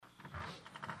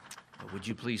Would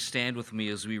you please stand with me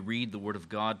as we read the Word of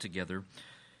God together?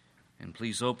 And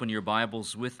please open your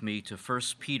Bibles with me to 1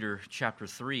 Peter chapter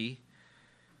 3.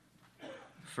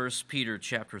 1 Peter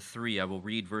chapter 3, I will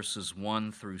read verses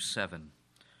 1 through 7.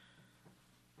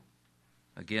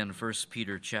 Again, 1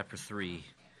 Peter chapter 3,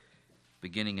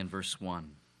 beginning in verse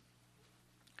 1.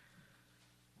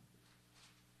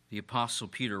 The Apostle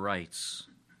Peter writes,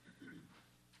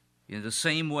 "In the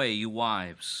same way, you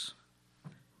wives,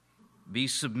 be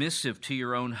submissive to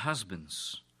your own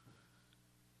husbands,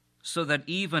 so that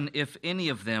even if any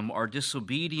of them are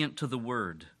disobedient to the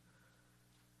word,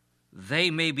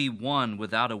 they may be won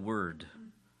without a word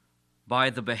by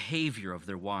the behavior of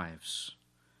their wives,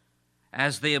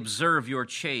 as they observe your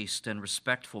chaste and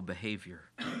respectful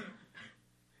behavior.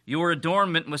 Your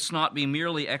adornment must not be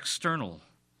merely external,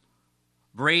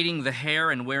 braiding the hair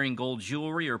and wearing gold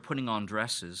jewelry or putting on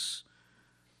dresses,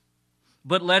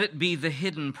 but let it be the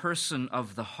hidden person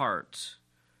of the heart,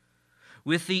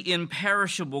 with the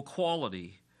imperishable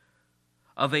quality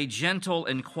of a gentle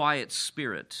and quiet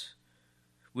spirit,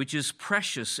 which is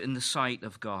precious in the sight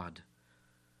of God.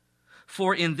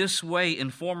 For in this way,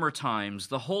 in former times,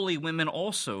 the holy women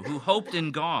also, who hoped in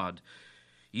God,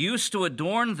 used to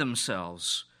adorn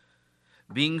themselves,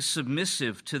 being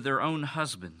submissive to their own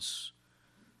husbands,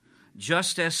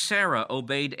 just as Sarah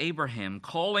obeyed Abraham,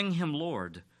 calling him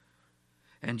Lord.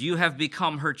 And you have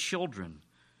become her children,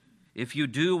 if you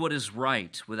do what is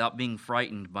right without being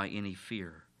frightened by any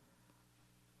fear.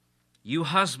 You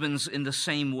husbands, in the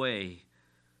same way,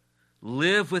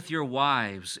 live with your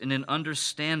wives in an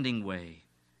understanding way,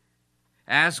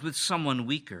 as with someone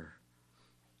weaker,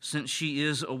 since she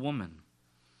is a woman,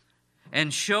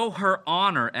 and show her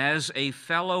honor as a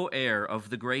fellow heir of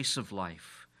the grace of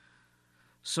life,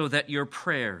 so that your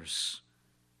prayers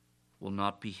will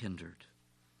not be hindered."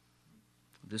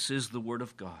 This is the word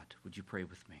of God. Would you pray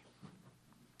with me?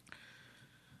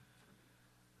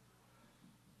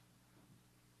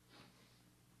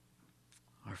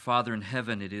 Our Father in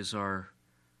heaven, it is our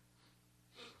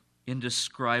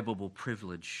indescribable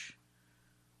privilege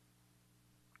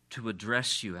to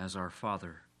address you as our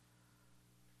Father.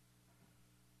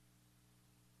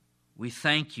 We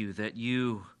thank you that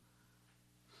you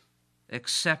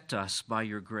accept us by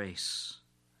your grace,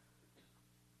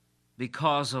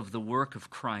 because of the work of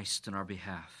Christ in our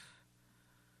behalf.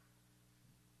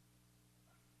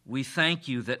 We thank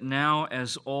you that now,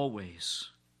 as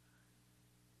always,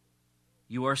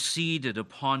 you are seated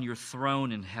upon your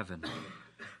throne in heaven,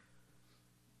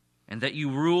 and that you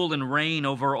rule and reign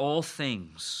over all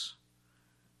things,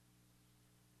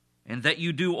 and that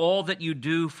you do all that you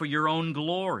do for your own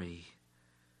glory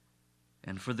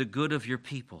and for the good of your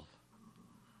people.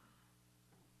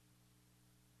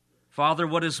 Father,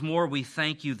 what is more, we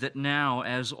thank you that now,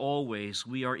 as always,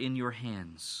 we are in your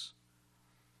hands,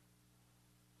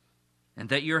 and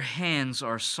that your hands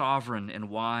are sovereign and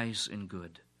wise and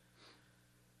good.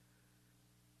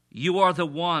 You are the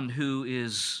one who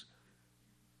is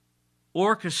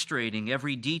orchestrating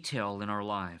every detail in our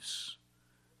lives.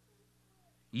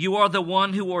 You are the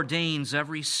one who ordains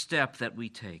every step that we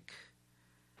take,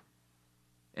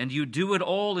 and you do it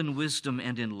all in wisdom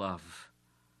and in love.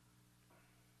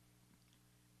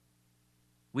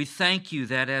 We thank you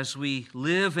that as we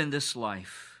live in this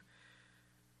life,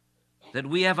 that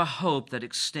we have a hope that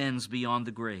extends beyond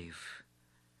the grave.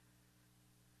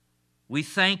 We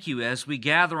thank you as we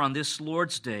gather on this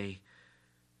Lord's Day,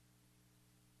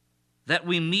 that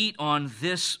we meet on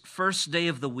this first day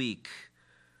of the week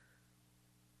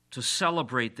to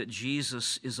celebrate that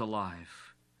Jesus is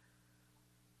alive,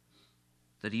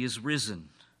 that he is risen,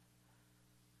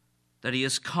 that he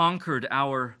has conquered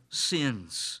our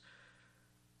sins,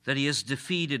 that he has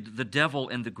defeated the devil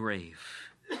and the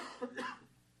grave.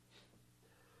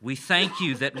 We thank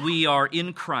you that we are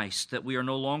in Christ, that we are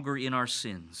no longer in our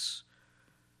sins,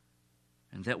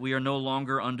 and that we are no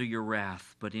longer under your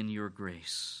wrath, but in your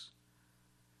grace.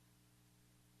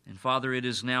 And Father, it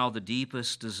is now the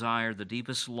deepest desire, the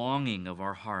deepest longing of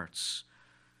our hearts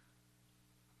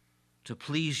to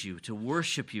please you, to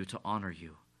worship you, to honor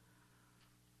you.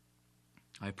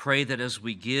 I pray that as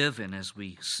we give and as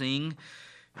we sing,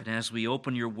 and as we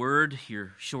open your word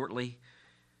here shortly,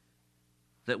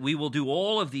 that we will do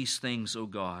all of these things, O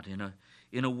God,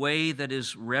 in a way that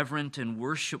is reverent and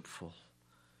worshipful.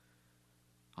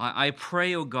 I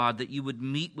pray, O God, that you would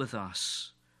meet with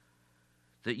us,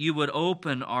 that you would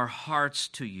open our hearts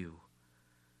to you,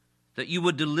 that you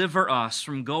would deliver us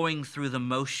from going through the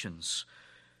motions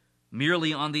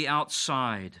merely on the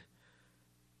outside.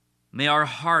 May our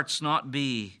hearts not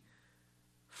be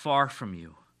far from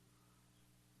you,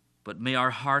 but may our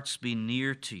hearts be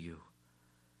near to you.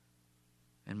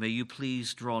 And may you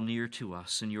please draw near to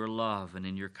us in your love and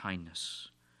in your kindness.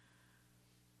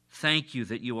 Thank you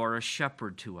that you are a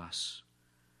shepherd to us,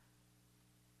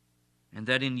 and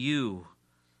that in you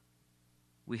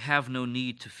we have no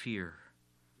need to fear,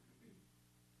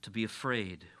 to be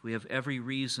afraid. We have every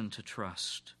reason to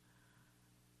trust.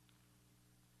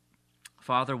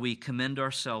 Father, we commend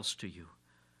ourselves to you.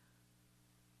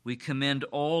 We commend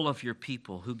all of your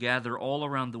people who gather all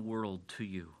around the world to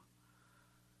you.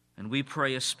 And we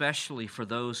pray especially for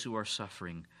those who are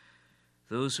suffering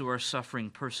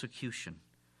persecution,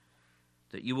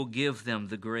 that you will give them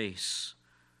the grace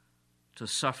to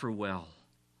suffer well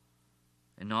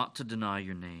and not to deny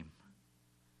your name.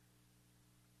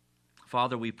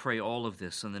 Father, we pray all of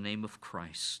this in the name of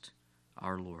Christ,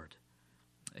 our Lord.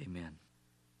 Amen.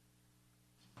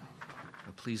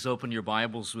 Please open your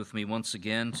Bibles with me once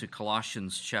again to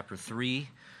Colossians chapter 3.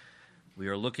 We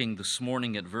are looking this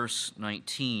morning at verse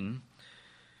 19.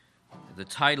 The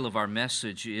title of our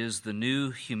message is The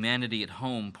New Humanity at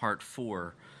Home, Part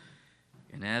 4.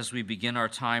 And as we begin our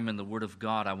time in the Word of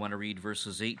God, I want to read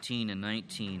verses 18 and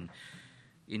 19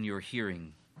 in your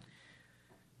hearing.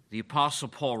 The Apostle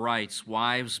Paul writes,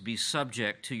 "Wives, be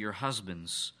subject to your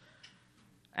husbands,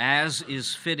 as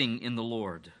is fitting in the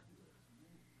Lord.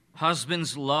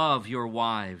 Husbands, love your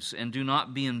wives, and do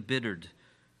not be embittered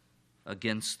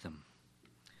against them."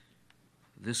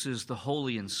 This is the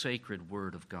holy and sacred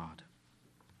Word of God.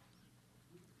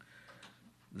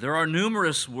 There are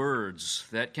numerous words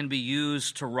that can be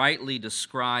used to rightly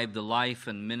describe the life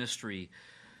and ministry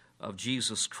of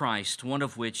Jesus Christ, one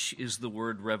of which is the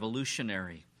word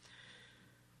revolutionary.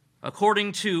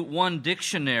 According to one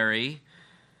dictionary,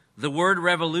 the word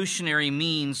revolutionary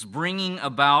means bringing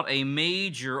about a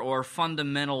major or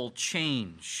fundamental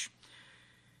change.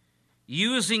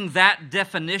 Using that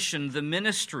definition, the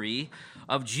ministry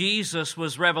of Jesus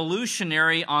was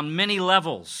revolutionary on many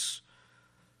levels,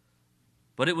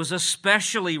 but it was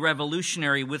especially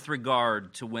revolutionary with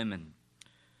regard to women.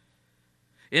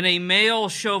 In a male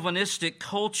chauvinistic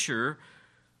culture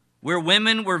where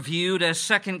women were viewed as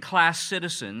second-class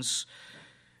citizens,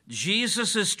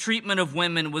 Jesus' treatment of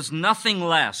women was nothing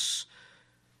less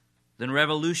than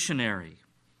revolutionary.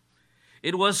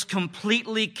 It was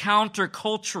completely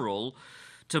countercultural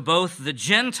to both the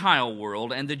Gentile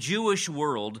world and the Jewish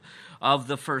world of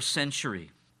the first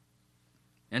century.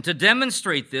 And to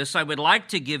demonstrate this, I would like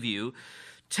to give you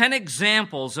 10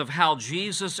 examples of how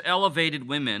Jesus elevated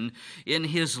women in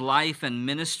his life and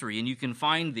ministry, and you can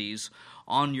find these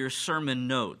on your sermon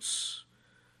notes.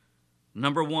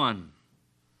 Number 1,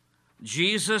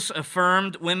 Jesus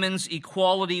affirmed women's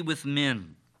equality with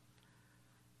men.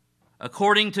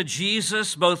 According to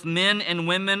Jesus, both men and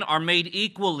women are made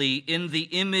equally in the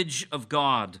image of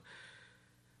God.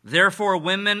 Therefore,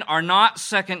 women are not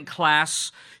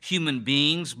second-class human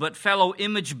beings, but fellow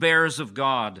image bearers of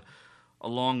God,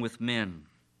 along with men.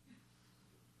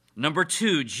 Number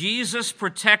 2, Jesus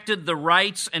protected the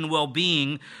rights and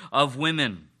well-being of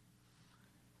women.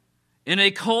 In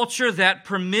a culture that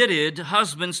permitted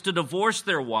husbands to divorce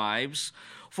their wives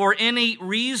for any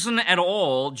reason at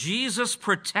all, Jesus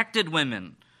protected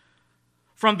women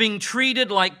from being treated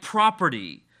like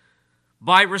property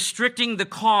by restricting the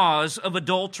cause of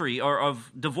adultery, or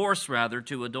of divorce rather,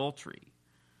 to adultery.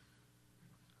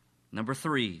 Number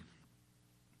 3,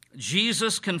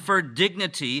 Jesus conferred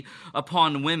dignity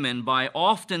upon women by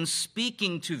often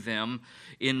speaking to them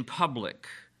in public.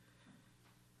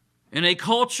 In a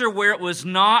culture where it was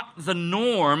not the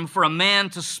norm for a man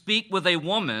to speak with a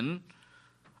woman,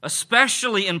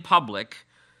 especially in public,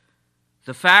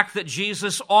 the fact that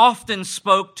Jesus often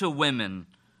spoke to women,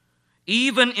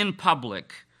 even in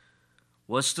public,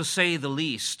 was, to say the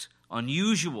least,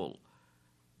 unusual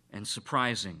and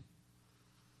surprising.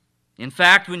 In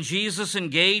fact, when Jesus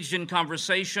engaged in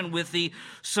conversation with the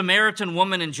Samaritan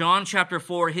woman in John chapter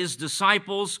 4, his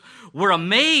disciples were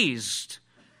amazed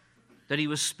that he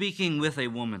was speaking with a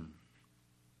woman.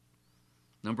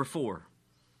 Number 4,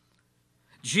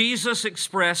 Jesus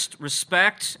expressed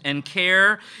respect and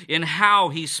care in how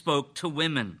he spoke to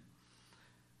women.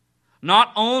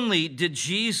 Not only did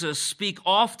Jesus speak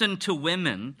often to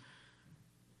women,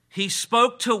 he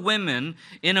spoke to women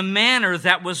in a manner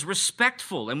that was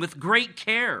respectful and with great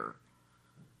care.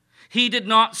 He did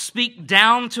not speak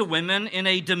down to women in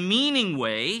a demeaning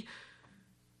way,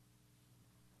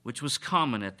 which was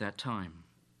common at that time.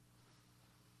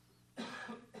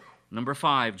 Number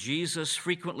 5, Jesus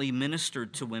frequently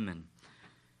ministered to women.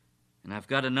 And I've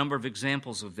got a number of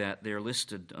examples of that. They're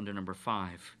listed under number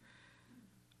 5.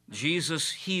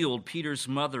 Jesus healed Peter's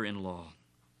mother-in-law.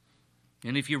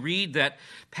 And if you read that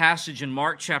passage in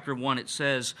Mark chapter 1, it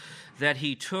says that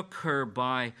he took her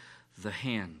by the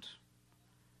hand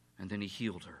and then he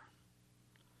healed her.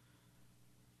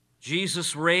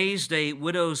 Jesus raised a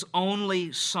widow's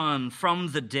only son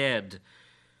from the dead,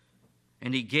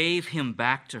 and he gave him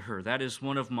back to her. That is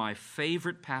one of my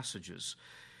favorite passages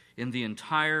in the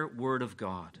entire Word of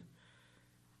God.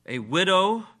 A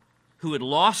widow who had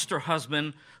lost her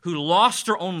husband, who lost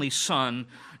her only son,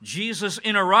 Jesus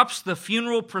interrupts the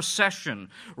funeral procession,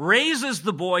 raises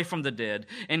the boy from the dead,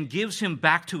 and gives him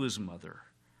back to his mother.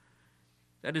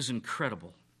 That is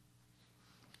incredible.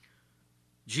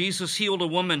 Jesus healed a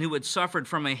woman who had suffered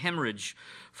from a hemorrhage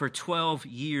for 12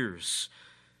 years.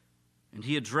 And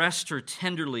he addressed her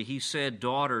tenderly. He said,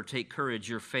 "Daughter, take courage.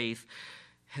 Your faith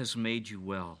has made you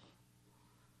well."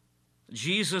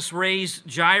 Jesus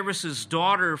raised Jairus'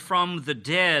 daughter from the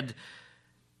dead,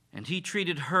 and he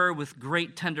treated her with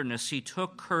great tenderness. He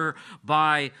took her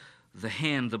by the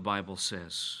hand, the Bible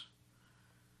says.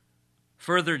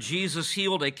 Further, Jesus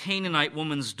healed a Canaanite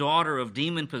woman's daughter of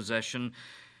demon possession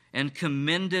and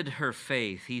commended her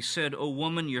faith. He said, "O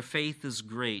woman, your faith is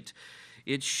great.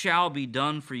 It shall be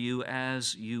done for you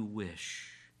as you wish."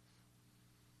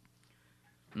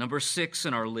 Number 6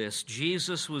 in our list,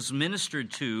 Jesus was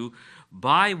ministered to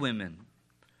by women.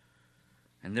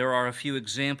 And there are a few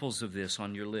examples of this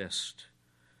on your list.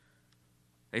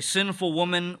 A sinful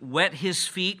woman wet his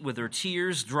feet with her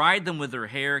tears, dried them with her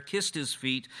hair, kissed his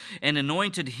feet, and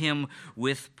anointed him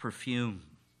with perfume.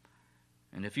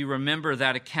 And if you remember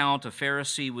that account, a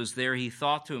Pharisee was there. He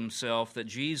thought to himself that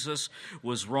Jesus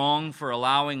was wrong for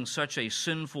allowing such a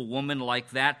sinful woman like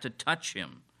that to touch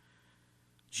him.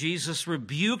 Jesus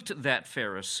rebuked that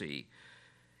Pharisee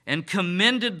and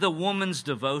commended the woman's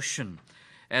devotion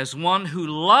as one who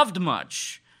loved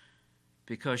much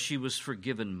because she was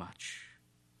forgiven much.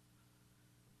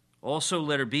 Also,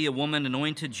 letter B, a woman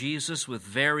anointed Jesus with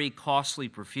very costly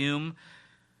perfume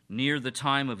near the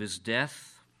time of his death.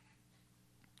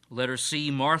 Letter C,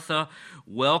 Martha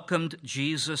welcomed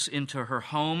Jesus into her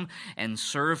home and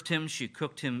served him. She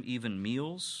cooked him even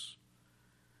meals.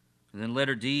 And then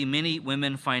letter D, many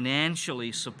women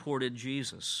financially supported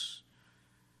Jesus.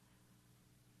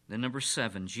 Then number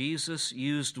 7, Jesus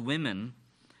used women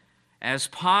as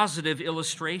positive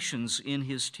illustrations in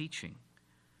his teaching.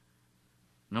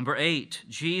 Number 8,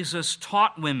 Jesus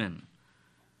taught women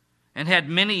and had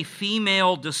many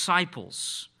female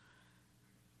disciples.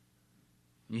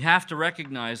 You have to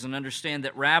recognize and understand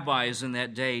that rabbis in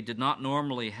that day did not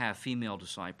normally have female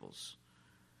disciples,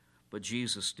 but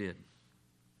Jesus did.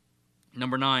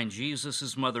 Number 9,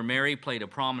 Jesus' mother Mary played a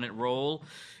prominent role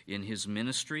in his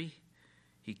ministry.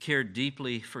 He cared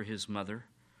deeply for his mother.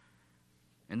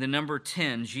 And then number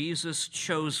 10, Jesus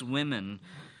chose women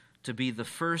to be the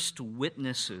first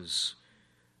witnesses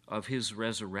of his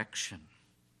resurrection.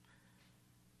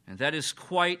 And that is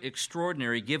quite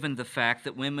extraordinary given the fact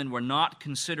that women were not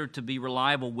considered to be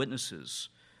reliable witnesses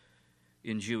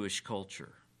in Jewish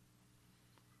culture.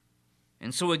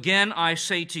 And so again, I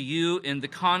say to you, in the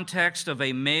context of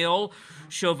a male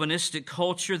chauvinistic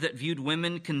culture that viewed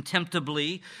women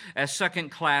contemptibly as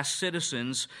second-class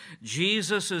citizens,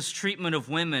 Jesus' treatment of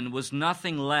women was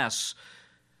nothing less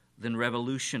than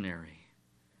revolutionary.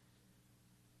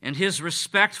 And his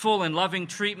respectful and loving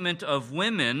treatment of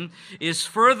women is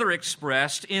further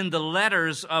expressed in the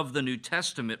letters of the New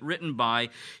Testament written by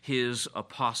his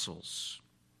apostles.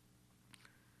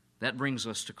 That brings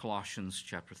us to Colossians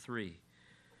chapter 3.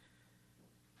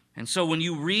 And so when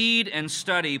you read and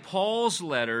study Paul's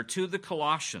letter to the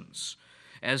Colossians,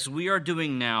 as we are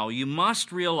doing now, you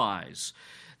must realize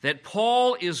that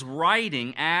Paul is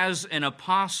writing as an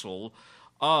apostle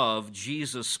of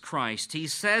Jesus Christ. He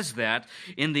says that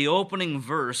in the opening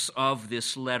verse of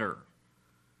this letter.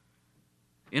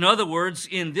 In other words,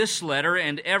 in this letter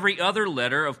and every other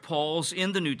letter of Paul's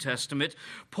in the New Testament,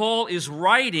 Paul is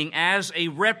writing as a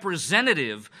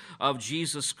representative of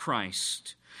Jesus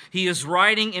Christ. He is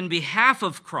writing in behalf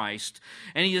of Christ,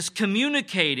 and he is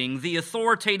communicating the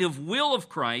authoritative will of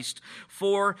Christ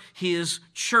for his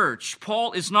church.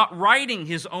 Paul is not writing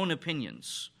his own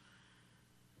opinions.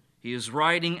 He is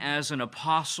writing as an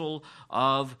apostle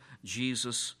of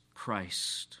Jesus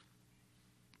Christ.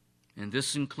 And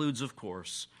this includes, of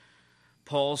course,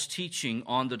 Paul's teaching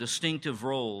on the distinctive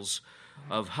roles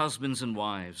of husbands and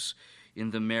wives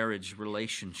in the marriage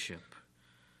relationship.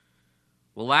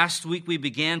 Well, last week we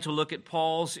began to look at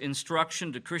Paul's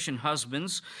instruction to Christian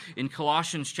husbands in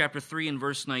Colossians chapter 3 and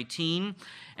verse 19.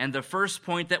 And the first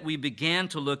point that we began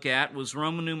to look at was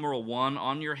Roman numeral 1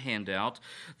 on your handout,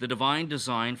 the divine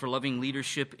design for loving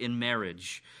leadership in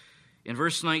marriage. In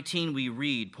verse 19 we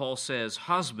read, Paul says,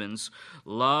 "Husbands,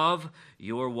 love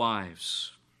your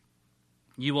wives."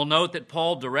 You will note that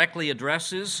Paul directly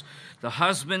addresses the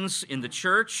husbands in the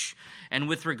church, and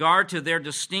with regard to their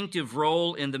distinctive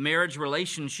role in the marriage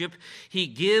relationship, he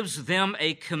gives them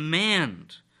a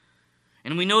command.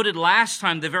 And we noted last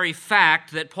time the very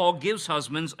fact that Paul gives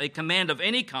husbands a command of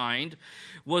any kind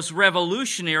was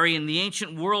revolutionary in the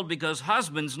ancient world, because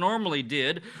husbands normally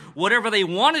did whatever they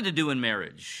wanted to do in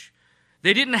marriage.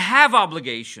 They didn't have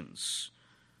obligations.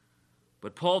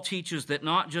 But Paul teaches that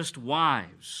not just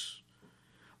wives,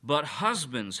 but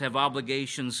husbands have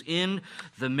obligations in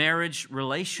the marriage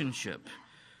relationship.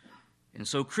 And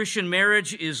so Christian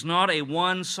marriage is not a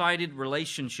one-sided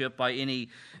relationship by any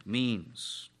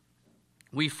means.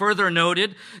 We further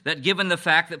noted that given the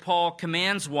fact that Paul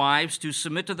commands wives to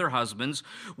submit to their husbands,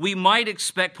 we might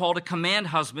expect Paul to command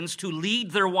husbands to lead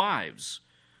their wives.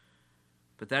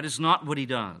 But that is not what he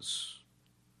does.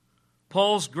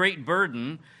 Paul's great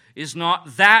burden is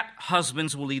not that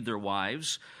husbands will lead their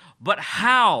wives, but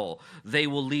how they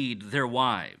will lead their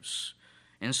wives.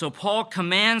 And so Paul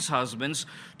commands husbands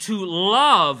to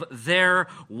love their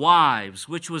wives,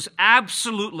 which was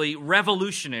absolutely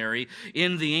revolutionary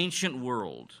in the ancient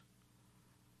world.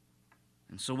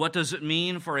 And so what does it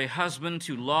mean for a husband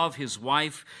to love his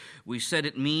wife? We said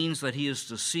it means that he is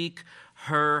to seek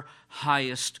her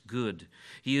highest good.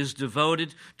 He is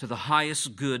devoted to the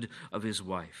highest good of his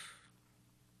wife.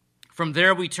 From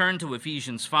there we turn to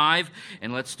Ephesians 5,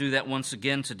 and let's do that once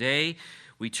again today.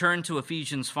 We turned to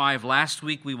Ephesians 5 last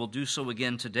week. We will do so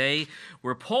again today,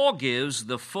 where Paul gives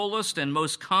the fullest and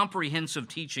most comprehensive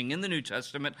teaching in the New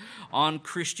Testament on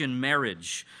Christian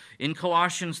marriage. In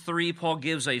Colossians 3, Paul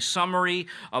gives a summary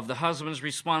of the husband's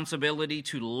responsibility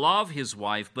to love his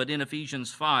wife, but in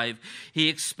Ephesians 5, he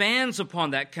expands upon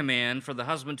that command for the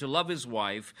husband to love his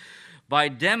wife by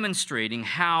demonstrating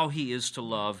how he is to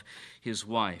love his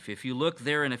wife. If you look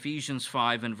there in Ephesians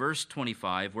 5 and verse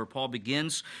 25, where Paul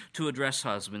begins to address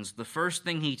husbands, the first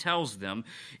thing he tells them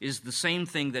is the same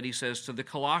thing that he says to the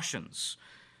Colossians.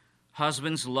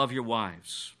 Husbands, love your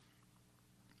wives.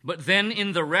 But then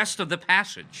in the rest of the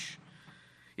passage,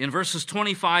 in verses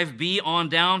 25b on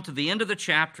down to the end of the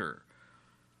chapter,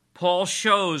 Paul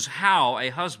shows how a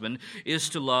husband is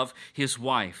to love his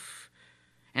wife.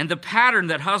 And the pattern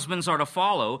that husbands are to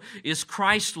follow is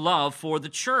Christ's love for the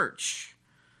church.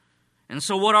 And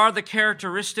so what are the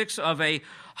characteristics of a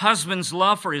husband's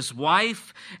love for his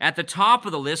wife? At the top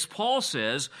of the list, Paul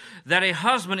says that a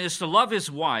husband is to love his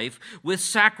wife with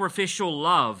sacrificial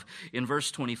love in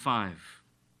verse 25.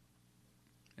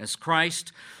 As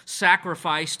Christ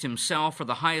sacrificed himself for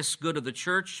the highest good of the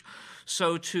church,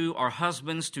 so too are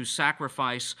husbands to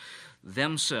sacrifice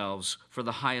themselves for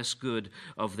the highest good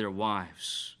of their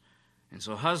wives. And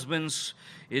so husbands,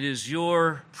 it is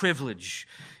your privilege,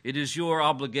 it is your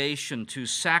obligation to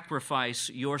sacrifice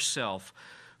yourself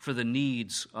for the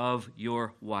needs of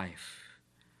your wife.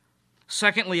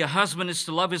 Secondly, a husband is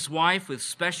to love his wife with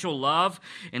special love,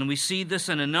 and we see this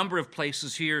in a number of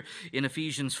places here in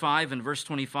Ephesians 5 and verse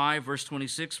 25, verse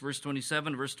 26, verse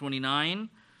 27, verse 29.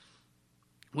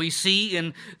 We see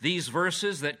in these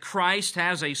verses that Christ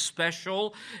has a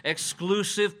special,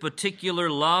 exclusive, particular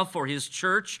love for his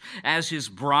church as his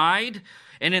bride.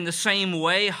 And in the same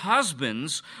way,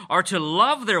 husbands are to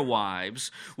love their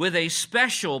wives with a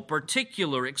special,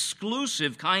 particular,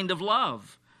 exclusive kind of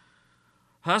love.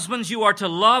 Husbands, you are to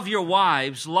love your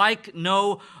wives like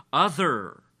no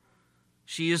other.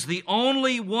 She is the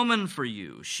only woman for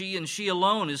you. She and she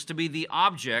alone is to be the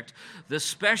object, the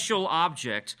special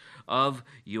object of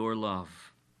your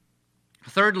love.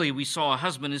 Thirdly, we saw a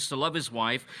husband is to love his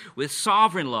wife with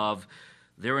sovereign love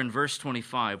there in verse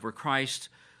 25, where Christ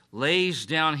lays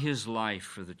down his life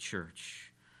for the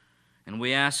church. And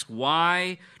we ask,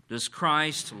 why does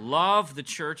Christ love the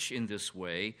church in this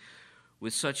way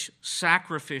with such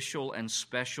sacrificial and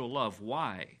special love?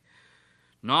 Why?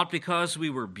 Not because we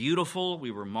were beautiful,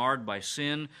 we were marred by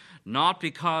sin. Not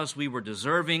because we were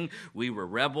deserving, we were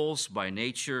rebels by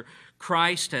nature.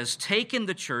 Christ has taken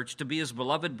the church to be his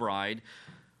beloved bride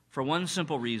for one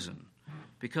simple reason: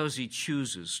 because he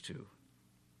chooses to.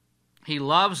 He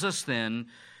loves us then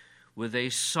with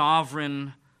a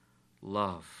sovereign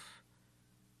love.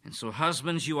 And so,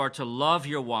 husbands, you are to love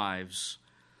your wives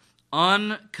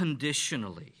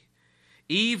unconditionally.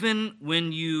 Even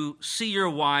when you see your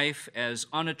wife as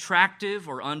unattractive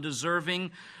or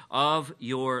undeserving of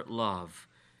your love.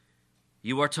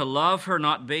 You are to love her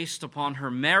not based upon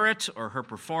her merit or her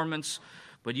performance,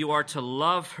 but you are to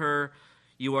love her,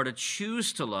 you are to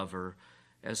choose to love her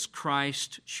as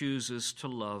Christ chooses to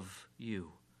love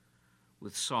you,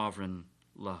 with sovereign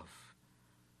love.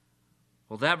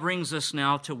 Well, that brings us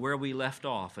now to where we left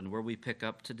off and where we pick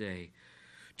up today.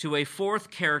 To a fourth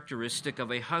characteristic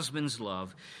of a husband's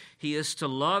love. He is to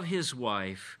love his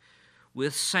wife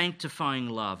with sanctifying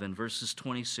love in verses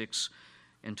 26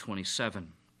 and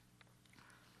 27.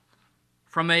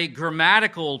 From a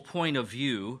grammatical point of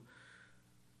view,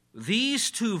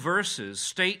 these two verses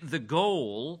state the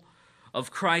goal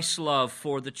of Christ's love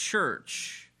for the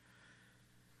church.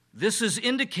 This is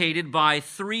indicated by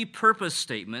three purpose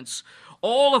statements,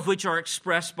 all of which are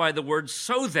expressed by the words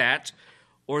so that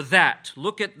or that.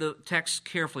 Look at the text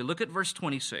carefully. Look at verse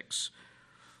 26.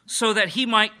 So that he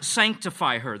might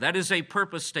sanctify her. That is a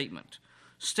purpose statement,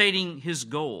 stating his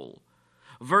goal.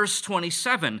 Verse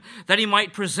 27, that he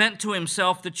might present to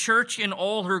himself the church in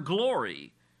all her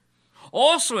glory.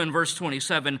 Also in verse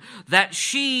 27, that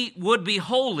she would be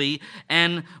holy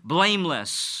and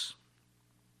blameless.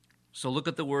 So look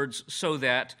at the words so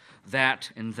that,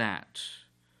 and that.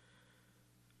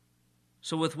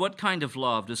 So with what kind of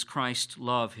love does Christ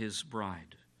love his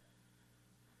bride?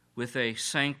 With a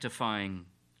sanctifying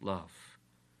love.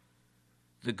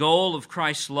 The goal of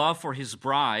Christ's love for his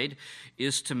bride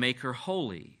is to make her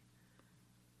holy.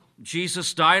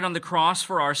 Jesus died on the cross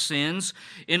for our sins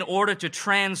in order to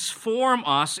transform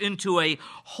us into a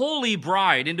holy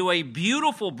bride, into a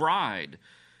beautiful bride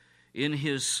in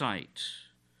his sight.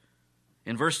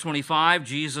 In verse 25,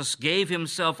 Jesus gave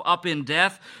himself up in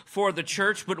death for the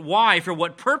church, but why? For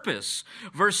what purpose?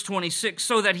 Verse 26,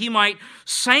 so that he might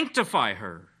sanctify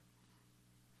her.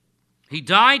 He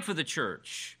died for the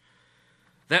church,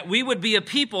 that we would be a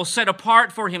people set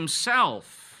apart for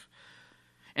himself.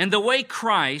 And the way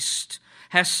Christ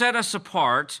has set us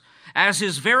apart as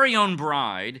his very own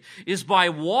bride is by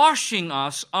washing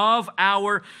us of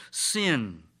our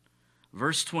sin.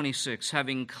 Verse 26,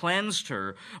 having cleansed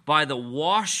her by the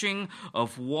washing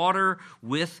of water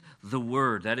with the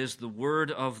word. That is the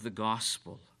word of the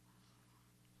gospel.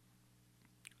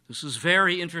 This is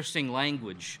very interesting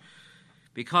language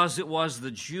because it was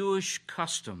the Jewish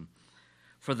custom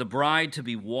for the bride to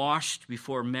be washed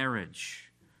before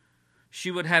marriage. She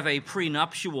would have a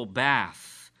prenuptial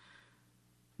bath.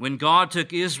 When God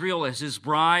took Israel as his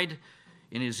bride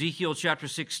in Ezekiel chapter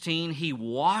 16, he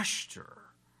washed her.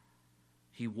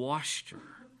 He washed her.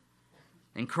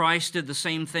 And Christ did the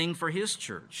same thing for his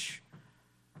church.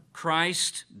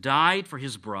 Christ died for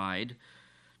his bride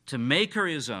to make her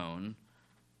his own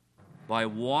by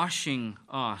washing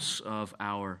us of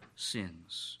our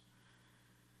sins.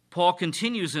 Paul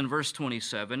continues in verse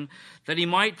 27, that he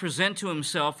might present to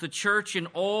himself the church in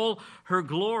all her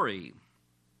glory.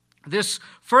 This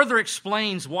further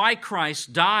explains why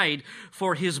Christ died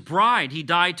for his bride. He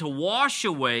died to wash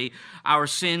away our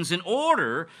sins in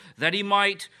order that he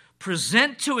might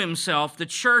present to himself the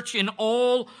church in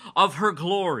all of her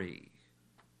glory.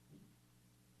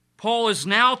 Paul is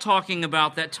now talking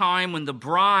about that time when the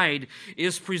bride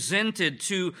is presented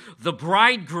to the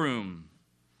bridegroom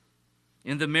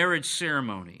in the marriage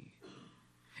ceremony.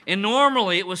 And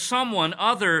normally it was someone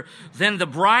other than the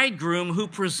bridegroom who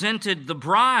presented the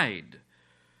bride.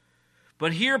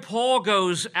 But here Paul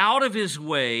goes out of his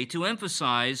way to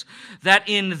emphasize that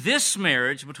in this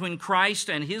marriage between Christ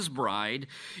and his bride,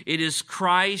 it is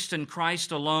Christ and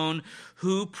Christ alone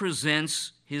who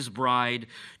presents his bride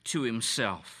to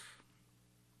himself.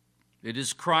 It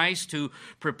is Christ who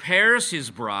prepares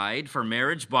his bride for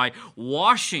marriage by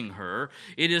washing her.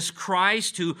 It is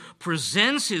Christ who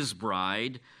presents his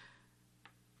bride,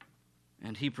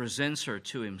 and he presents her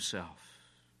to himself.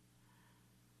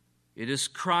 It is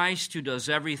Christ who does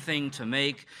everything to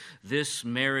make this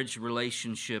marriage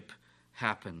relationship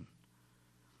happen.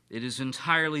 It is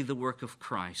entirely the work of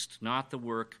Christ, not the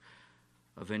work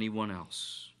of anyone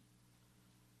else.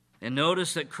 And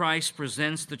notice that Christ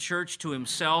presents the church to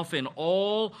himself in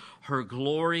all her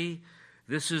glory.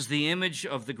 This is the image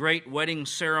of the great wedding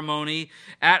ceremony,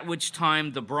 at which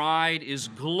time the bride is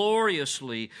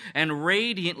gloriously and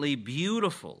radiantly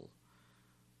beautiful.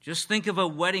 Just think of a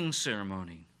wedding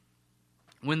ceremony.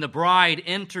 When the bride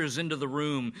enters into the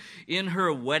room in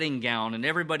her wedding gown and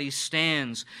everybody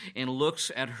stands and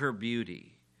looks at her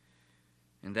beauty.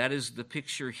 And that is the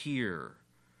picture here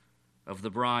of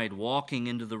the bride walking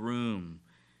into the room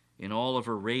in all of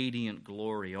her radiant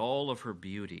glory, all of her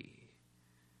beauty.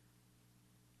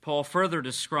 Paul further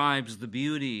describes the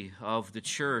beauty of the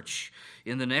church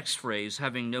in the next phrase,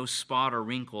 having no spot or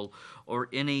wrinkle or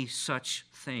any such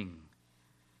thing.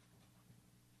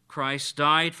 Christ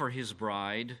died for his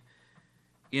bride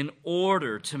in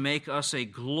order to make us a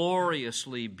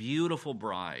gloriously beautiful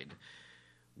bride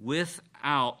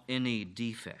without any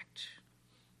defect.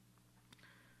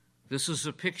 This is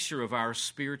a picture of our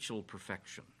spiritual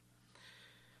perfection.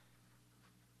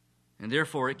 And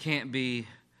therefore, it can't be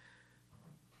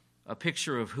a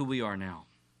picture of who we are now.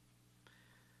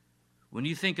 When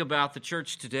you think about the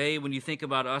church today, when you think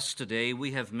about us today,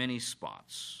 we have many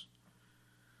spots.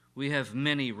 We have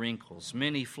many wrinkles,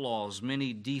 many flaws,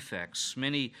 many defects,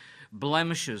 many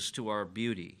blemishes to our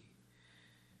beauty.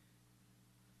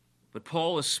 But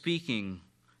Paul is speaking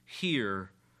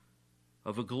here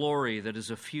of a glory that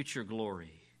is a future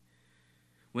glory,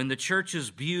 when the church's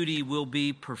beauty will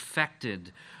be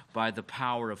perfected by the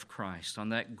power of Christ on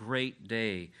that great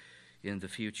day in the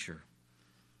future.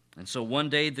 And so one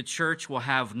day the church will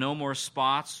have no more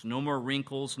spots, no more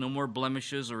wrinkles, no more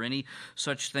blemishes or any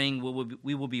such thing.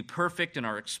 We will be perfect in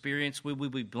our experience. We will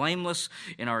be blameless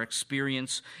in our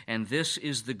experience. And this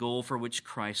is the goal for which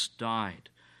Christ died.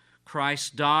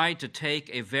 Christ died to take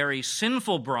a very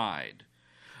sinful bride,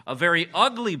 a very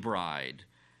ugly bride,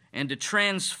 and to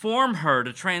transform her,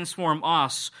 to transform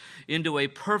us into a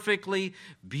perfectly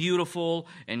beautiful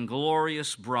and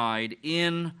glorious bride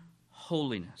in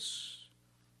holiness.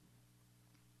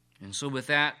 And so with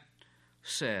that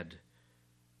said,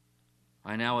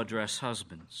 I now address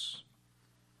husbands.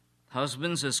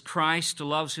 Husbands, as Christ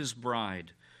loves his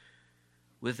bride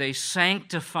with a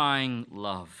sanctifying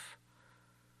love,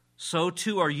 so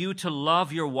too are you to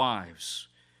love your wives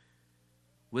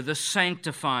with a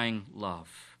sanctifying love.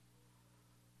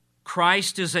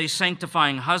 Christ is a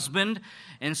sanctifying husband,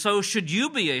 and so should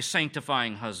you be a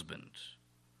sanctifying husband.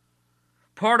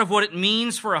 Part of what it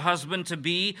means for a husband to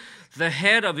be the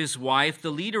head of his wife,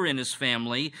 the leader in his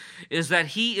family, is that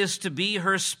he is to be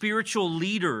her spiritual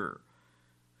leader.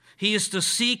 He is to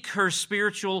seek her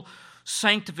spiritual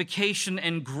sanctification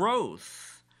and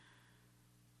growth.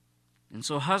 And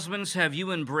so, husbands, have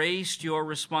you embraced your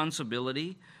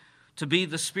responsibility to be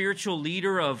the spiritual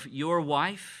leader of your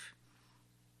wife?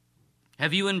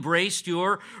 Have you embraced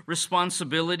your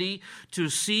responsibility to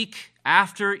seek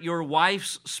after your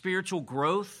wife's spiritual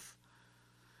growth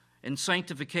and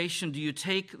sanctification? Do you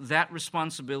take that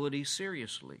responsibility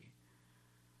seriously?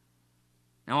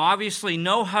 Now, obviously,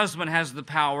 no husband has the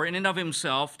power in and of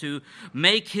himself to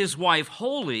make his wife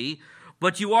holy,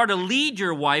 but you are to lead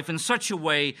your wife in such a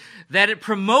way that it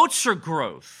promotes her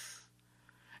growth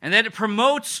and that it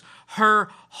promotes her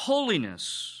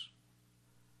holiness.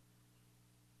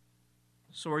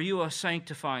 So are you a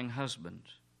sanctifying husband?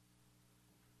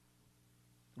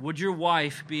 Would your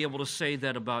wife be able to say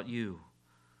that about you?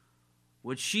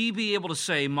 Would she be able to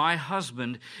say, my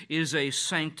husband is a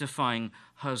sanctifying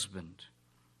husband?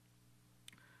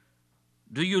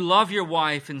 Do you love your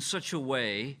wife in such a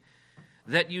way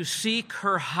that you seek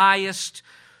her highest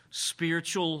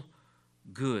spiritual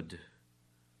good?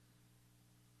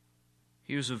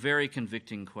 Here's a very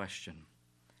convicting question.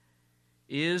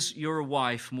 Is your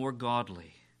wife more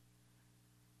godly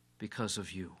because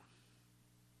of you?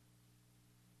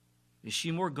 Is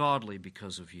she more godly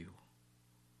because of you?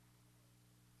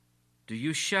 Do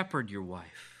you shepherd your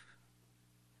wife?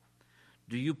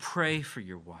 Do you pray for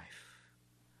your wife?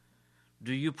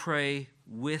 Do you pray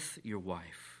with your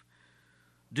wife?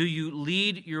 Do you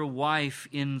lead your wife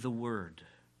in the Word?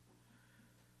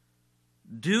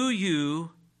 Do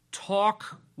you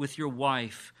talk with your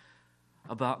wife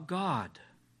about God?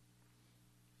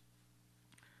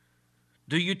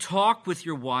 Do you talk with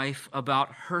your wife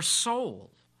about her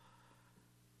soul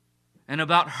and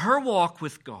about her walk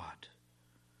with God?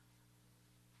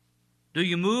 Do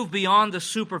you move beyond the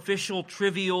superficial,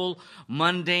 trivial,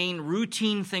 mundane,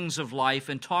 routine things of life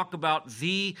and talk about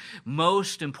the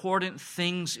most important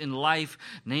things in life,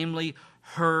 namely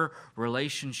her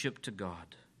relationship to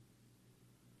God?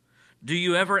 Do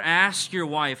you ever ask your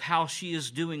wife how she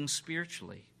is doing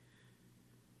spiritually?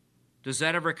 Does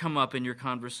that ever come up in your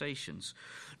conversations?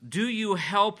 Do you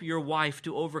help your wife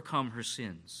to overcome her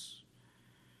sins?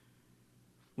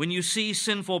 When you see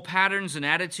sinful patterns and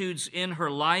attitudes in her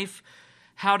life,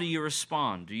 how do you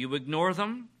respond? Do you ignore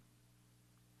them?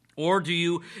 Or do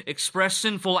you express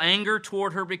sinful anger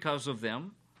toward her because of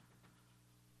them?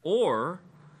 Or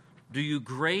do you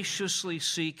graciously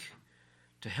seek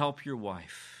to help your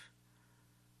wife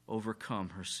overcome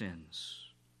her sins?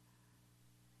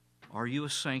 Are you a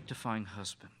sanctifying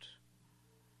husband?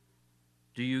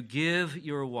 Do you give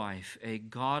your wife a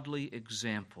godly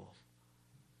example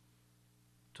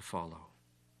to follow?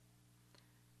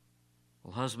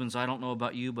 Well, husbands, I don't know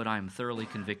about you, but I am thoroughly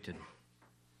convicted.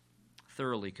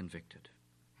 Thoroughly convicted.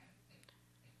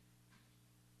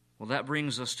 Well, that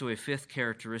brings us to a fifth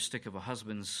characteristic of a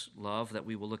husband's love that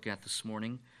we will look at this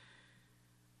morning.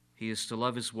 He is to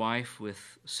love his wife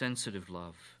with sensitive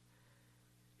love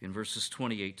in verses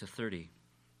 28 to 30.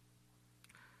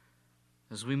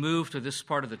 As we move to this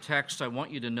part of the text, I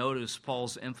want you to notice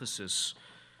Paul's emphasis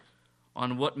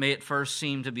on what may at first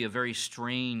seem to be a very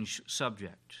strange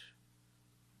subject: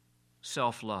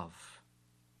 self-love.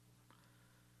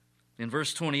 In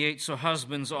verse 28, so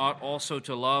husbands ought also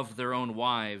to love their own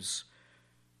wives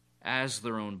as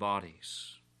their own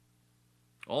bodies.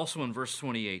 Also in verse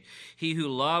 28, he who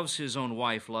loves his own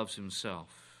wife loves himself.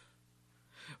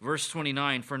 Verse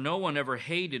 29, for no one ever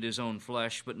hated his own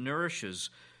flesh, but nourishes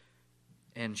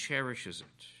and cherishes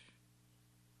it.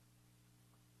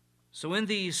 So in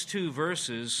these two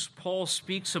verses, Paul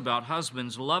speaks about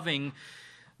husbands loving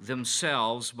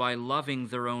themselves by loving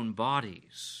their own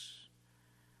bodies.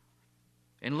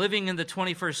 And living in the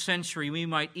 21st century, we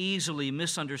might easily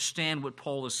misunderstand what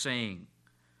Paul is saying.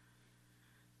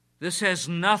 This has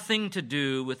nothing to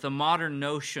do with the modern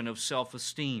notion of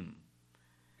self-esteem.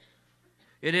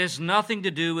 It has nothing to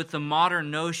do with the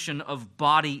modern notion of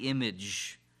body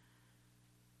image.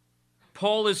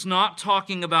 Paul is not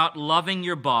talking about loving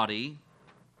your body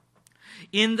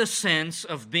in the sense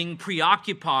of being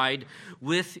preoccupied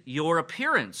with your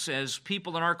appearance, as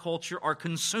people in our culture are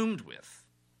consumed with.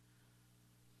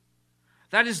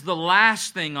 That is the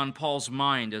last thing on Paul's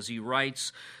mind as he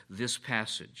writes this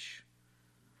passage.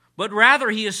 But rather,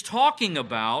 he is talking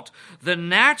about the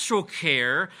natural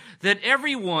care that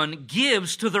everyone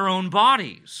gives to their own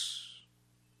bodies.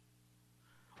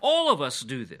 All of us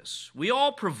do this. We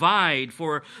all provide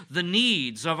for the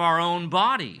needs of our own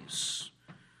bodies.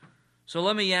 So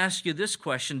let me ask you this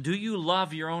question: do you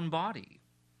love your own body?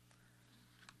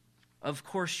 Of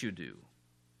course you do.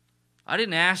 I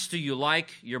didn't ask, do you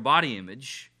like your body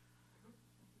image?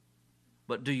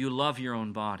 But do you love your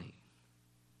own body?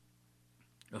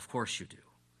 Of course you do.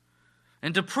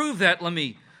 And to prove that, let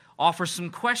me offer some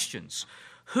questions.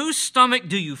 Whose stomach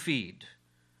do you feed?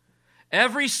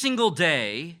 Every single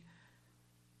day,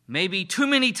 maybe too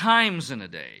many times in a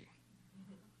day?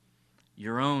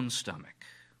 Your own stomach.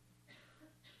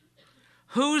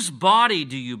 Whose body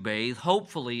do you bathe,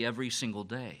 hopefully every single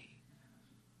day?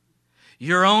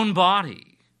 Your own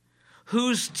body.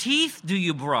 Whose teeth do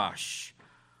you brush,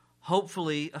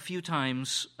 hopefully a few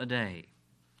times a day?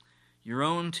 Your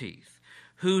own teeth.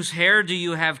 Whose hair do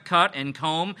you have cut and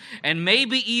comb and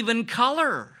maybe even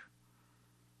color?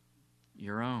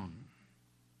 Your own.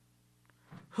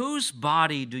 Whose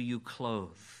body do you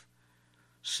clothe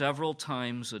several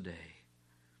times a day?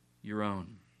 Your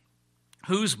own.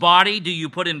 Whose body do you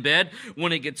put in bed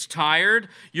when it gets tired?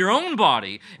 Your own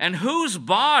body. And whose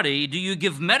body do you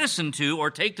give medicine to or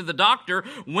take to the doctor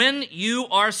when you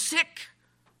are sick?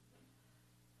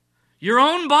 Your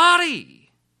own body.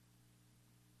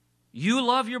 You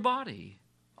love your body.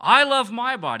 I love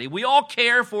my body. We all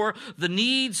care for the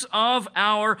needs of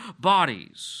our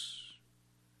bodies.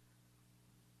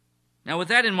 Now, with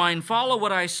that in mind, follow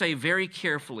what I say very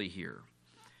carefully here.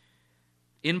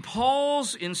 In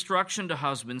Paul's instruction to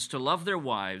husbands to love their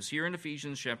wives, here in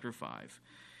Ephesians chapter 5,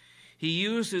 he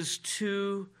uses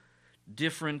two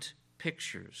different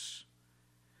pictures,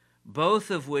 both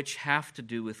of which have to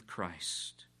do with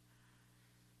Christ.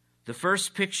 The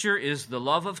first picture is the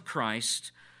love of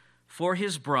Christ for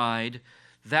his bride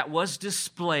that was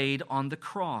displayed on the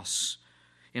cross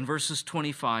in verses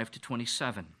 25 to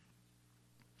 27.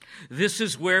 This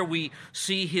is where we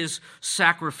see his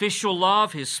sacrificial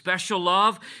love, his special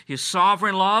love, his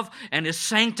sovereign love, and his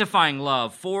sanctifying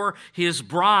love for his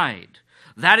bride.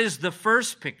 That is the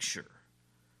first picture.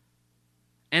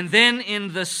 And then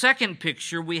in the second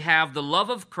picture, we have the love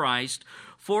of Christ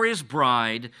for his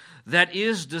bride that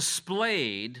is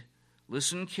displayed,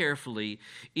 listen carefully,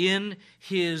 in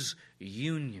his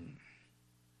union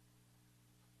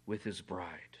with his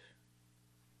bride.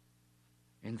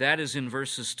 And that is in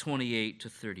verses 28 to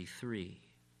 33.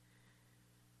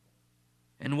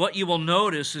 And what you will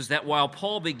notice is that while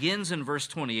Paul begins in verse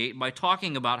 28 by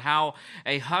talking about how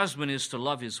a husband is to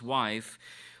love his wife,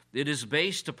 it is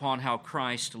based upon how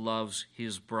Christ loves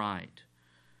his bride.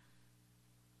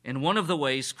 And one of the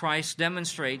ways Christ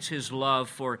demonstrates his love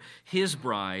for his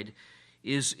bride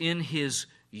is in his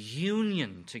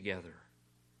union together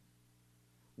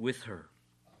with her,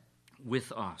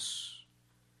 with us.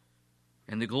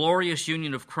 And the glorious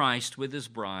union of Christ with his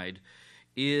bride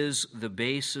is the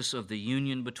basis of the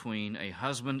union between a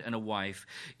husband and a wife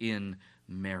in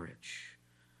marriage.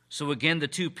 So again, the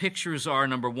two pictures are,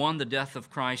 number one, the death of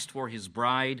Christ for his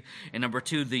bride, and number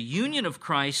two, the union of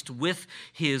Christ with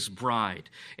his bride.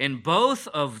 And both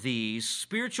of these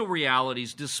spiritual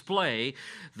realities display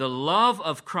the love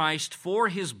of Christ for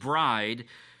his bride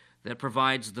that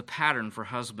provides the pattern for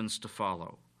husbands to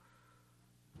follow.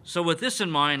 So with this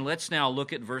in mind, let's now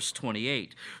look at verse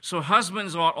 28. So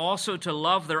husbands ought also to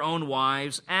love their own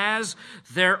wives as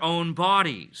their own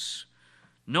bodies.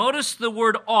 Notice the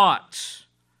word ought.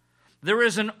 There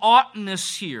is an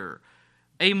oughtness here,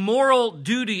 a moral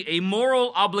duty, a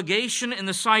moral obligation in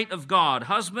the sight of God.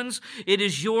 Husbands, it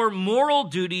is your moral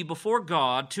duty before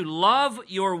God to love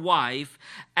your wife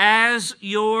as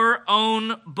your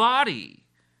own body.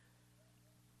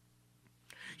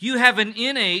 You have an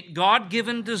innate,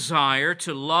 God-given desire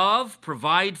to love,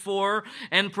 provide for,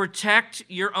 and protect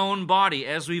your own body,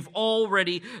 as we've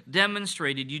already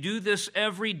demonstrated. You do this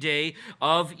every day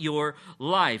of your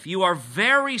life. You are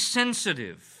very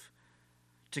sensitive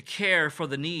to care for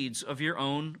the needs of your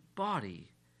own body.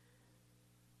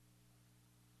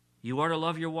 You are to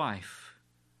love your wife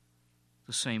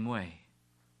the same way.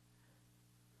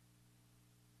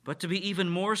 But to be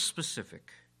even more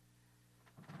specific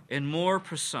and more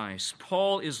precise,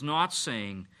 Paul is not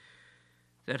saying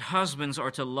that husbands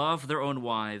are to love their own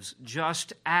wives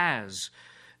just as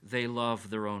they love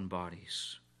their own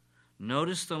bodies.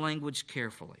 Notice the language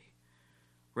carefully.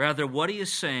 Rather, what he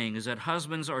is saying is that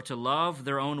husbands are to love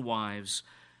their own wives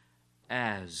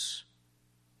as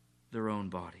their own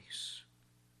bodies.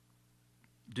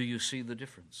 Do you see the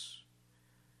difference?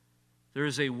 There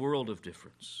is a world of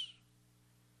difference.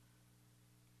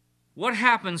 What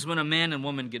happens when a man and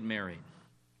woman get married?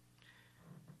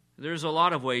 There's a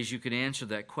lot of ways you can answer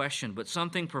that question, but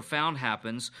something profound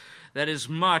happens that is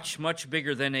much, much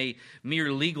bigger than a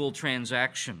mere legal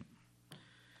transaction.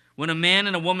 When a man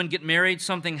and a woman get married,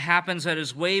 something happens that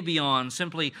is way beyond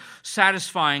simply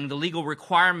satisfying the legal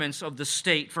requirements of the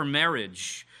state for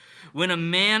marriage. When a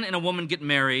man and a woman get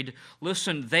married,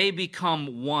 listen, they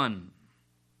become one.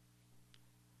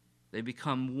 They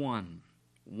become one.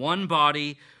 One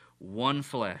body, one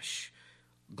flesh.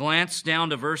 Glance down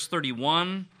to verse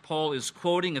 31. Paul is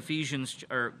quoting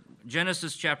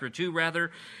Genesis chapter 2,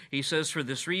 rather. He says, "For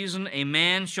this reason, a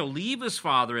man shall leave his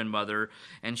father and mother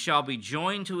and shall be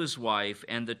joined to his wife,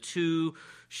 and the two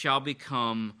shall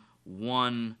become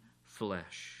one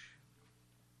flesh."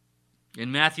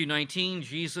 In Matthew 19,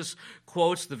 Jesus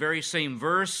quotes the very same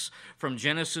verse from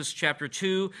Genesis chapter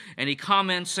 2, and he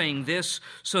comments saying this,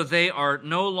 "So they are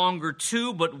no longer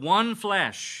two, but one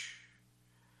flesh."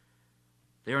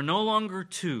 They are no longer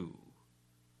two,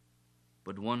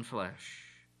 but one flesh.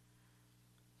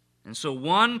 And so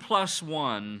 1 plus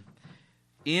 1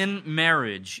 in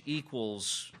marriage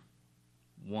equals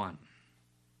 1.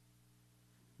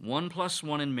 1 plus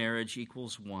 1 in marriage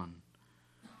equals 1.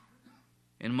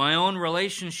 In my own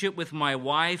relationship with my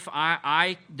wife,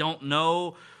 I don't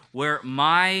know where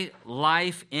my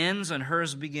life ends and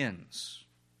hers begins,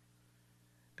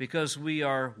 because we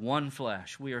are one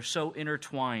flesh. We are so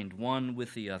intertwined one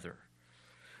with the other.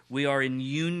 We are in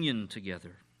union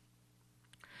together.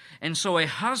 And so a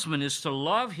husband is to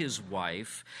love his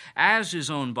wife as his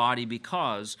own body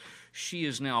because she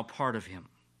is now part of him.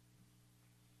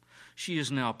 She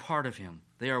is now part of him.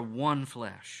 They are one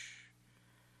flesh.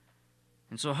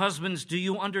 And so husbands, do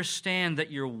you understand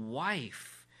that your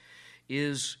wife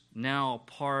is now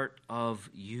part of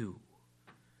you?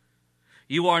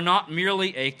 You are not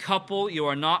merely a couple. You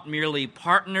are not merely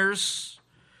partners.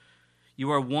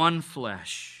 You are one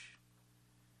flesh.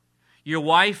 Your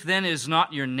wife then is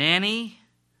not your nanny.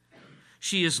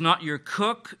 She is not your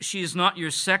cook. She is not your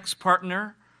sex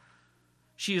partner.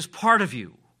 She is part of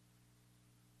you.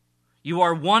 You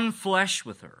are one flesh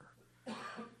with her.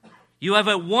 You have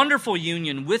a wonderful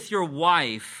union with your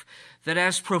wife that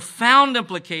has profound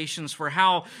implications for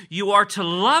how you are to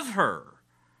love her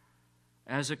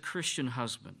as a Christian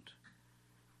husband.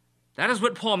 That is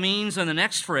what Paul means in the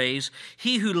next phrase,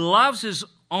 "He who loves his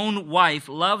own wife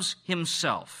loves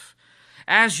himself."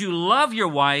 As you love your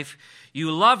wife,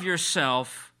 you love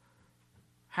yourself.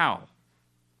 How?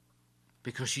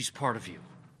 Because she's part of you.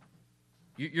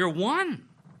 You're one.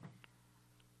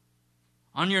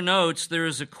 On your notes, there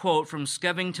is a quote from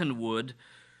Skevington Wood,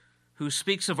 who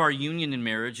speaks of our union in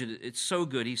marriage. It's so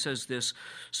good. He says this,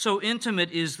 "So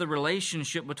intimate is the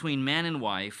relationship between man and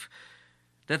wife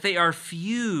that they are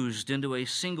fused into a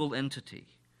single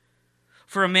entity.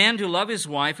 For a man to love his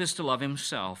wife is to love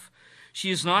himself. She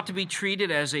is not to be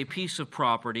treated as a piece of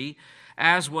property,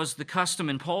 as was the custom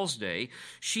in Paul's day.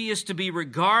 She is to be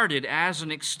regarded as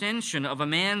an extension of a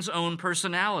man's own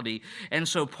personality, and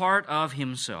so part of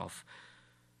himself."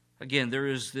 Again, there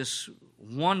is this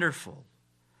wonderful,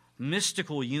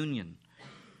 mystical union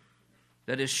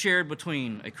that is shared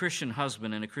between a Christian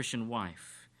husband and a Christian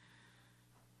wife.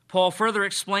 Paul further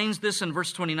explains this in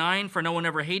verse 29, "For no one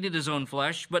ever hated his own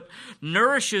flesh, but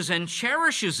nourishes and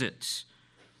cherishes it,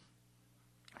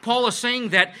 Paul is saying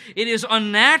that it is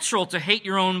unnatural to hate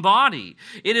your own body.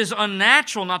 It is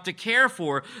unnatural not to care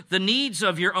for the needs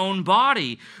of your own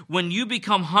body. When you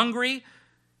become hungry,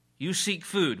 you seek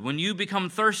food. When you become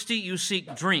thirsty, you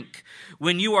seek drink.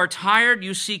 When you are tired,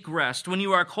 you seek rest. When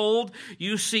you are cold,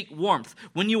 you seek warmth.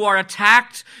 When you are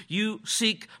attacked, you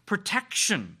seek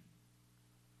protection.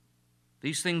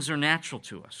 These things are natural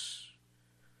to us.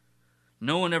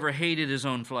 No one ever hated his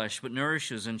own flesh, but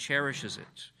nourishes and cherishes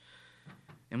it.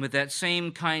 And with that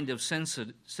same kind of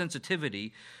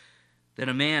sensitivity that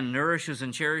a man nourishes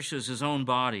and cherishes his own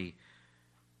body,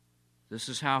 this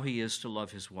is how he is to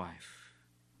love his wife.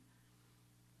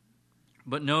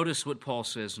 But notice what Paul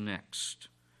says next.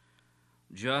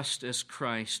 Just as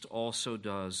Christ also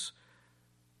does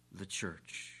the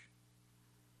church.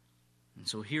 And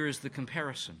so here is the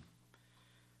comparison.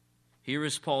 Here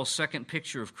is Paul's second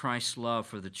picture of Christ's love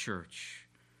for the church.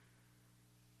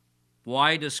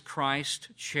 Why does Christ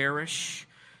cherish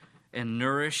and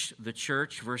nourish the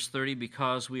church? Verse 30,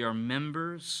 because we are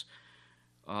members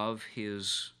of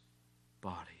his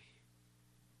body.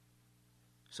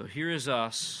 So here is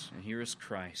us, and here is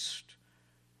Christ,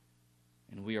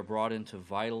 and we are brought into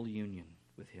vital union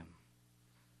with him.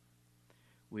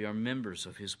 We are members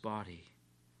of his body.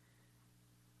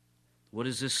 What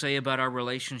does this say about our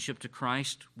relationship to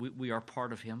Christ? We are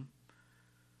part of him.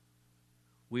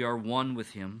 We are one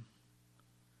with him.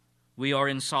 We are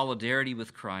in solidarity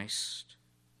with Christ.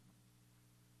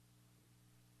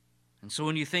 And so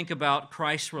when you think about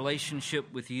Christ's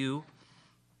relationship with you,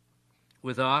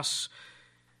 with us,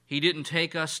 he didn't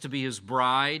take us to be his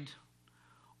bride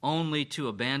only to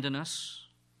abandon us.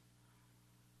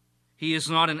 He is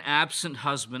not an absent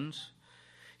husband.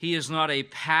 He is not a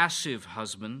passive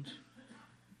husband.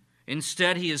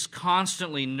 Instead, he is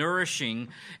constantly nourishing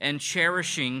and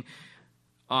cherishing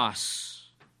us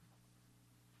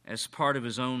as part of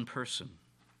his own person.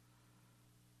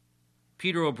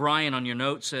 Peter O'Brien on your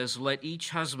note says, let each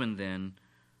husband then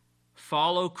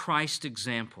follow Christ's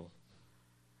example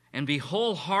and be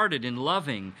wholehearted in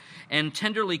loving and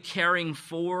tenderly caring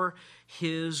for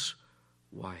his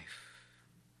wife.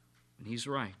 And he's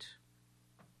right.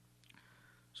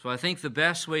 So I think the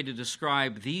best way to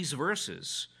describe these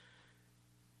verses,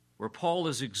 where Paul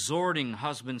is exhorting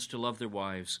husbands to love their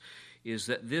wives, is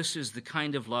that this is the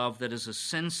kind of love that is a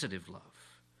sensitive love.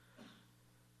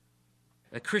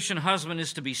 A Christian husband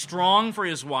is to be strong for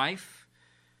his wife,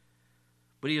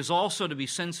 but he is also to be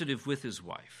sensitive with his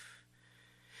wife.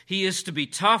 He is to be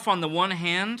tough on the one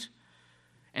hand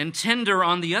and tender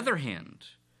on the other hand.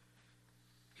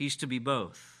 He's to be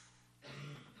both.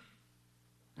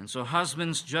 And so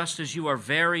husbands, just as you are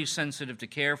very sensitive to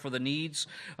care for the needs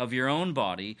of your own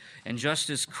body, and just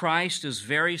as Christ is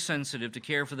very sensitive to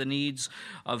care for the needs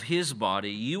of his body,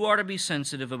 you are to be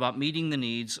sensitive about meeting the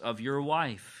needs of your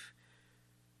wife,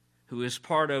 who is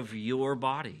part of your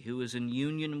body, who is in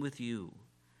union with you.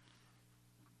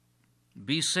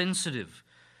 Be sensitive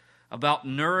about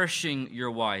nourishing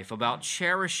your wife, about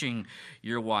cherishing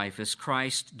your wife as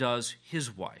Christ does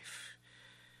his wife.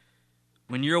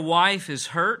 When your wife is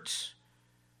hurt,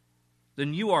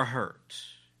 then you are hurt.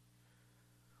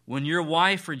 When your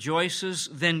wife rejoices,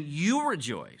 then you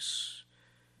rejoice,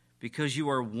 because you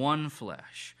are one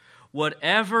flesh.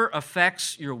 Whatever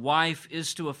affects your wife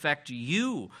is to affect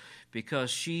you, because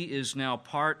she is now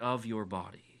part of your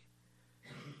body.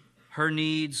 Her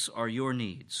needs are your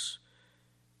needs,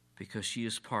 because she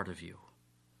is part of you.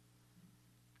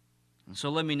 And so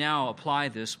let me now apply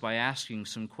this by asking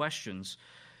some questions.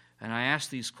 And I ask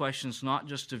these questions not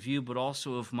just of you, but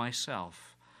also of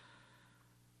myself.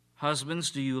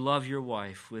 Husbands, do you love your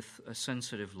wife with a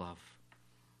sensitive love?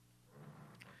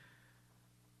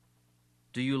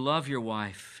 Do you love your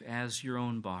wife as your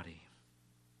own body?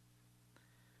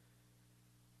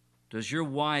 Does your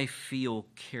wife feel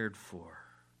cared for?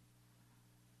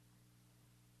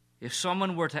 If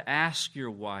someone were to ask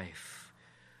your wife,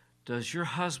 does your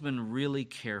husband really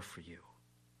care for you?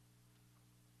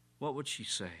 What would she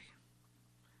say?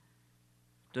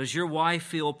 Does your wife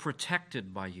feel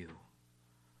protected by you?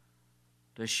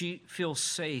 Does she feel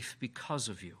safe because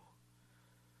of you?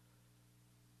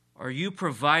 Are you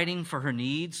providing for her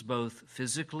needs both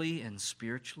physically and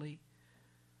spiritually?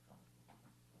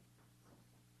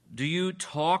 Do you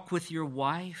talk with your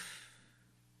wife?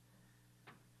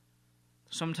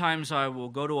 Sometimes I will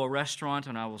go to a restaurant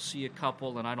and I will see a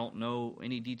couple and I don't know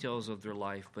any details of their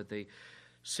life, but they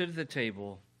sit at the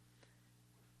table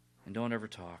and don't ever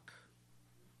talk.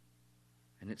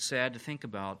 And it's sad to think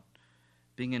about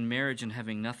being in marriage and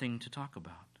having nothing to talk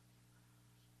about.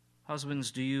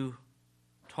 Husbands, do you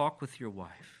talk with your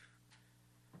wife?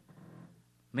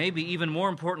 Maybe even more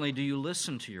importantly, do you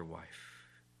listen to your wife?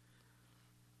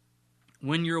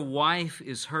 When your wife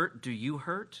is hurt, do you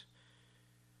hurt?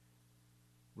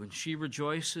 When she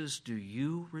rejoices, do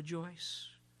you rejoice?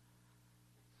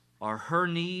 Are her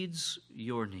needs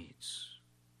your needs?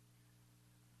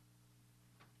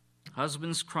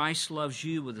 Husbands, Christ loves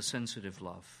you with a sensitive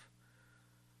love.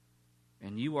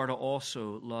 And you are to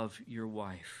also love your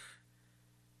wife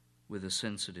with a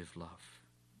sensitive love.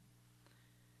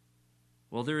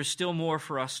 Well, there is still more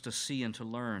for us to see and to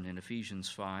learn in Ephesians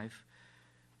 5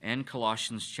 and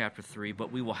Colossians chapter 3,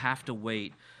 but we will have to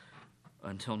wait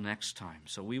until next time.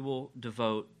 So we will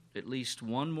devote at least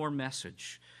one more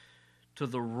message to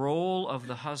the role of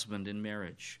the husband in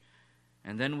marriage.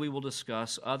 And then we will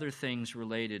discuss other things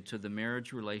related to the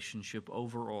marriage relationship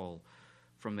overall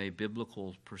from a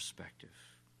biblical perspective.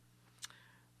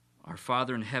 Our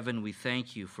Father in heaven, we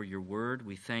thank you for your word.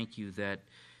 We thank you that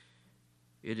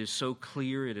it is so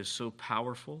clear, it is so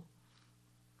powerful.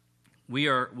 We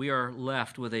are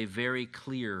left with a very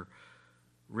clear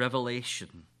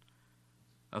revelation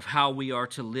of how we are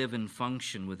to live and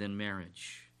function within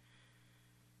marriage.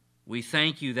 We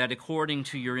thank you that according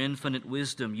to your infinite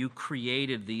wisdom, you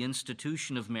created the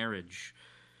institution of marriage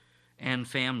and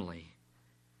family,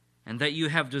 and that you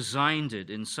have designed it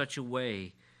in such a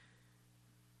way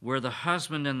where the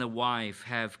husband and the wife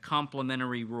have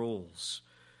complementary roles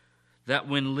that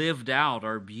when lived out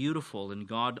are beautiful and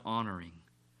God-honoring.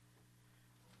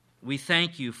 We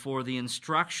thank you for the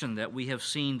instruction that we have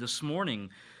seen this morning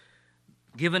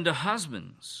given to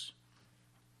husbands.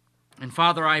 And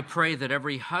Father, I pray that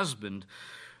every husband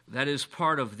that is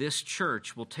part of this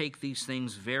church will take these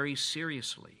things very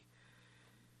seriously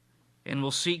and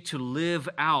will seek to live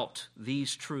out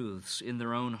these truths in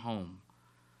their own home.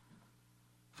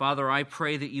 Father, I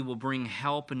pray that you will bring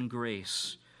help and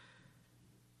grace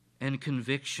and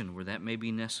conviction where that may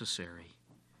be necessary.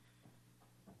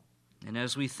 And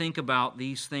as we think about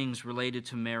these things related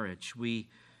to marriage, we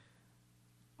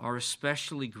are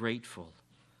especially grateful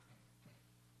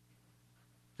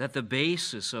that the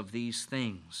basis of these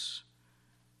things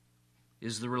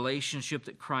is the relationship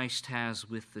that Christ has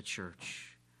with the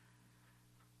church.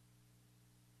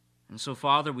 And so,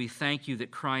 Father, we thank you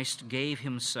that Christ gave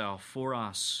himself for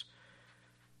us,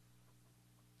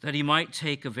 that he might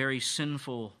take a very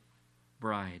sinful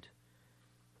bride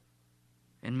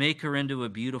and make her into a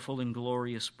beautiful and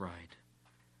glorious bride.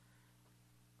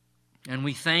 And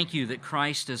we thank you that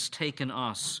Christ has taken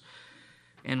us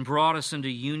and brought us into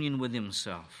union with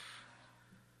himself,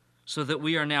 so that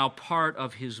we are now part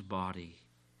of his body.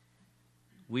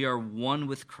 We are one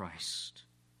with Christ.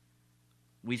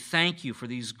 We thank you for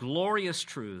these glorious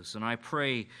truths, and I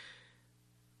pray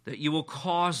that you will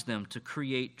cause them to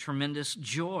create tremendous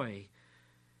joy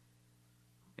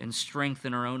and strength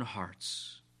in our own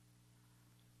hearts.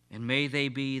 And may they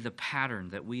be the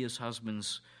pattern that we as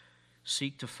husbands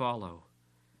seek to follow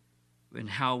in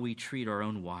how we treat our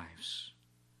own wives.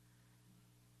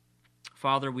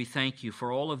 Father, we thank you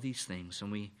for all of these things,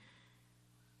 and we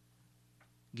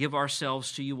give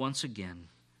ourselves to you once again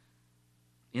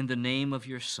in the name of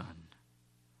your Son.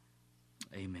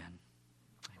 Amen.